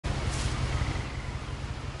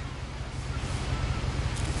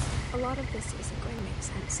lot of this isn't going to make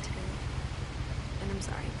sense to you, and I'm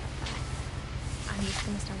sorry about that. I'm just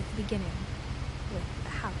going to start at the beginning, with the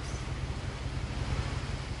house.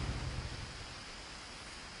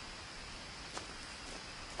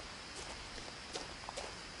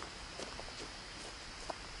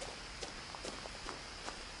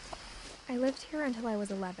 I lived here until I was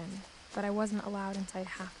 11, but I wasn't allowed inside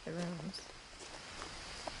half the rooms.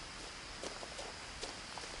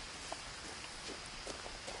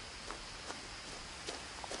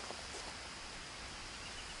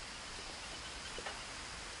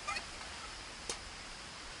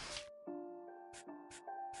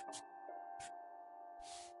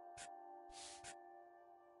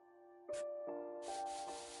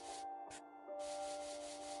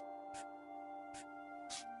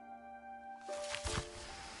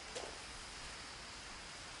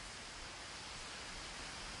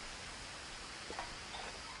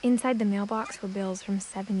 Inside the mailbox were bills from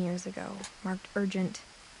 7 years ago, marked urgent,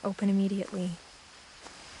 open immediately.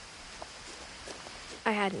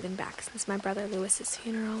 I hadn't been back since my brother Lewis's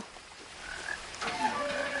funeral.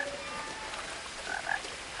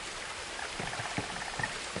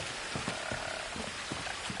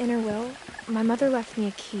 In her will, my mother left me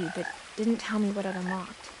a key, but didn't tell me what it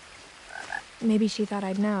unlocked. Maybe she thought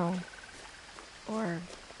I'd know. Or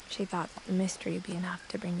she thought the mystery would be enough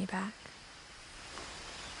to bring me back.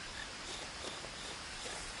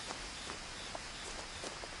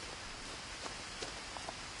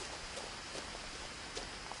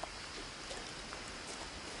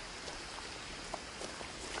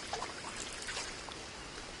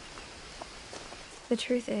 The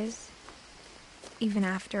truth is, even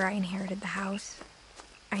after I inherited the house,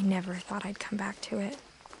 I never thought I'd come back to it.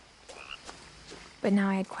 But now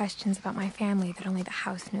I had questions about my family that only the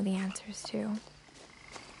house knew the answers to.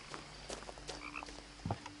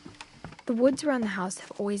 The woods around the house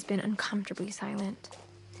have always been uncomfortably silent,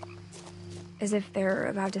 as if they're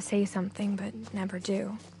about to say something but never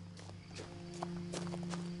do.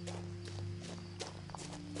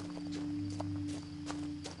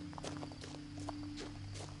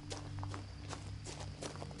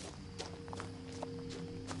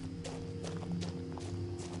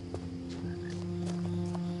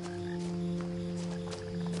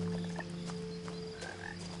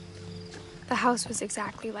 The house was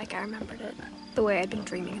exactly like I remembered it, the way I'd been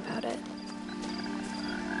dreaming about it.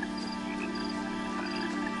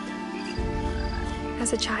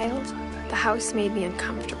 As a child, the house made me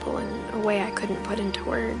uncomfortable in a way I couldn't put into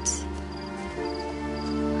words.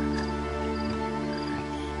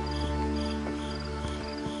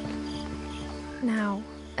 Now,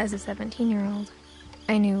 as a 17-year-old,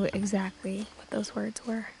 I knew exactly what those words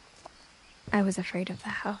were. I was afraid of the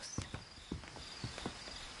house.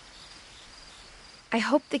 I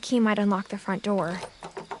hoped the key might unlock the front door.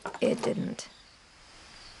 It didn't.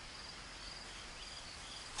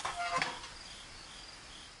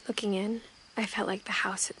 Looking in, I felt like the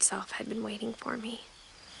house itself had been waiting for me.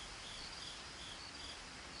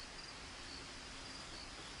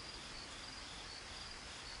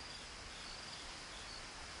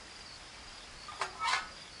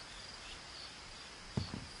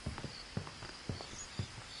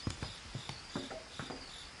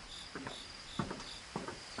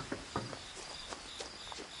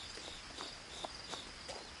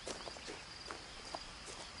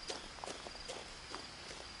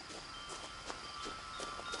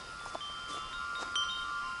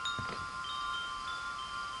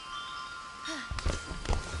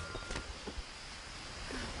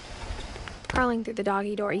 Crawling through the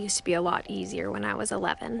doggy door used to be a lot easier when I was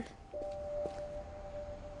 11.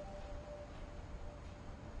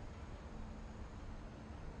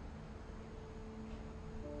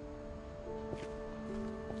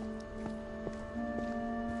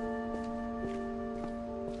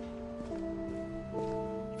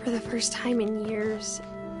 For the first time in years,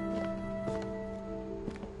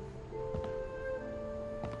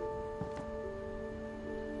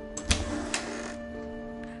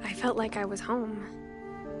 I felt like I was home.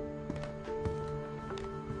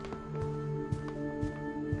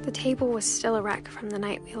 The table was still a wreck from the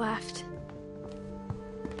night we left.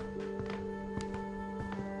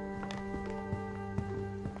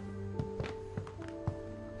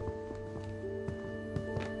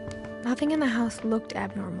 Nothing in the house looked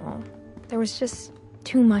abnormal. There was just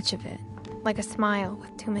too much of it, like a smile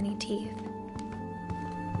with too many teeth.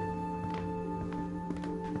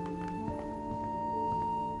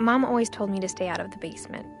 Mom always told me to stay out of the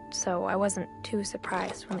basement, so I wasn't too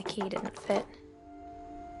surprised when the key didn't fit.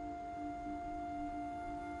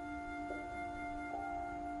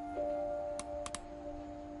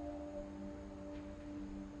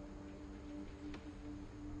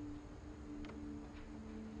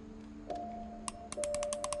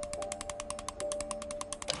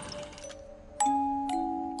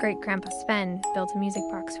 Great-Grandpa Sven built a music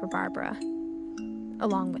box for Barbara,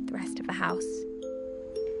 along with the rest of the house.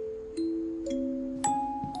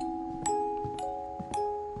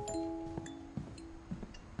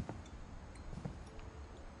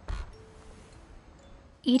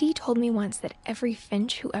 Edie told me once that every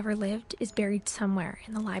Finch who ever lived is buried somewhere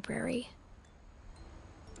in the library.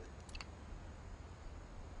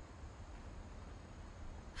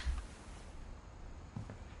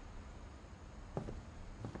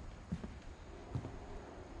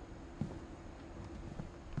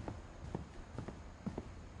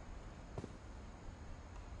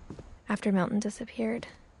 After Milton disappeared,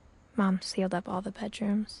 Mom sealed up all the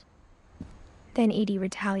bedrooms. Then Edie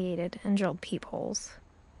retaliated and drilled peepholes.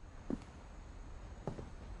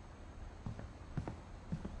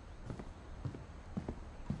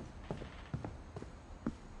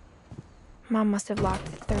 Mom must have locked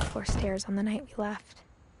the third-floor stairs on the night we left.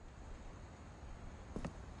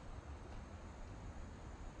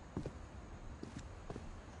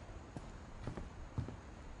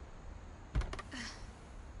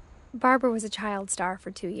 Barbara was a child star for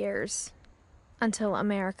 2 years, until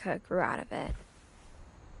America grew out of it.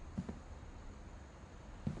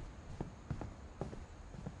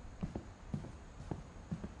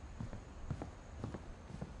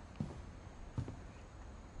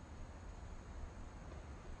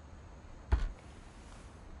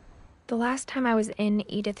 The last time I was in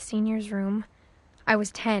Edith Sr.'s room, I was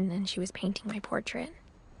 10 and she was painting my portrait.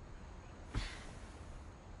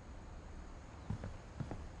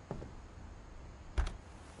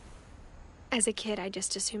 As a kid, I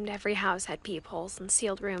just assumed every house had peepholes and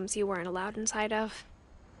sealed rooms you weren't allowed inside of.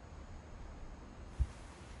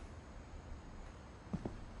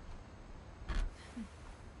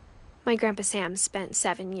 My Grandpa Sam spent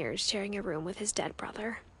 7 years sharing a room with his dead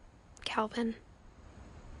brother, Calvin.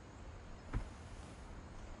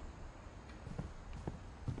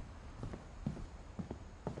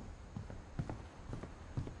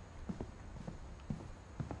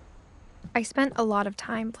 I spent a lot of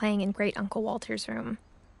time playing in Great Uncle Walter's room.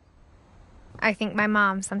 I think my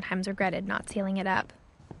mom sometimes regretted not sealing it up.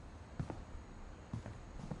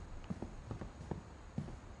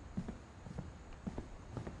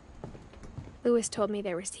 Lewis told me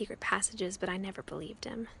there were secret passages, but I never believed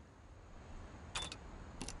him.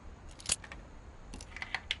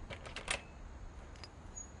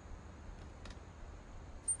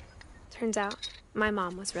 Turns out, my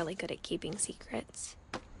mom was really good at keeping secrets.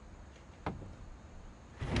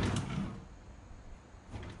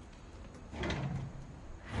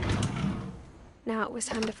 Now it was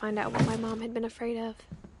time to find out what my mom had been afraid of.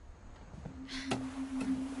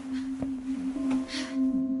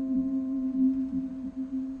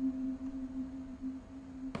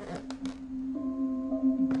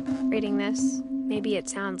 Reading this, maybe it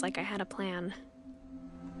sounds like I had a plan.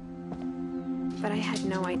 But I had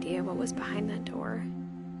no idea what was behind that door.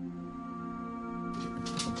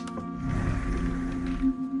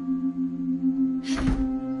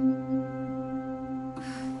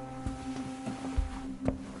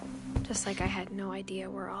 Just like I had no idea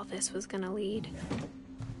where all this was gonna lead.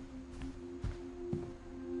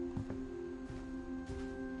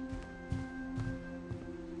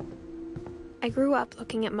 I grew up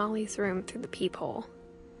looking at Molly's room through the peephole.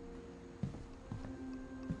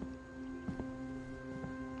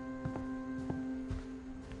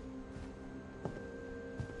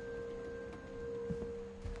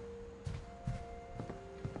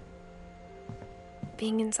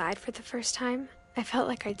 Being inside for the first time, I felt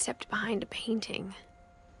like I'd stepped behind a painting.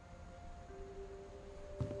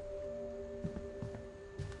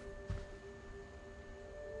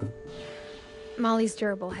 Molly's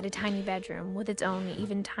gerbil had a tiny bedroom with its own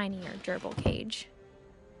even tinier gerbil cage.